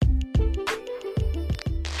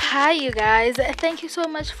Hi, you guys. Thank you so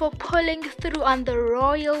much for pulling through on the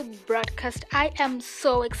Royal broadcast. I am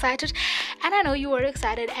so excited, and I know you were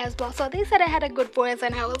excited as well. So, they said I had a good voice,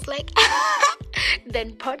 and I was like,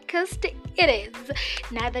 then podcast it is.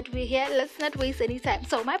 Now that we're here, let's not waste any time.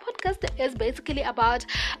 So, my podcast is basically about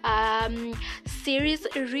series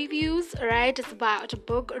reviews, right? It's about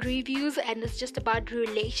book reviews, and it's just about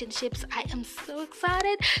relationships. I am so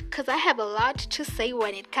excited because I have a lot to say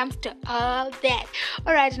when it comes to all that.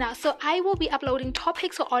 Alright, now, so I will be uploading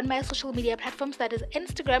topics on my social media platforms, that is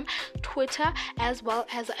Instagram, Twitter, as well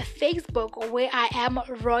as Facebook, where I am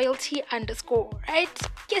royalty_, right?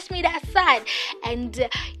 Kiss me that side, and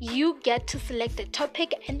you get to select a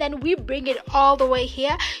topic, and then we bring it all the way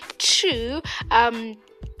here to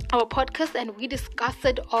our podcast, and we discuss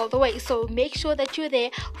it all the way. So make sure that you're there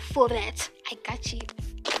for that. I got you.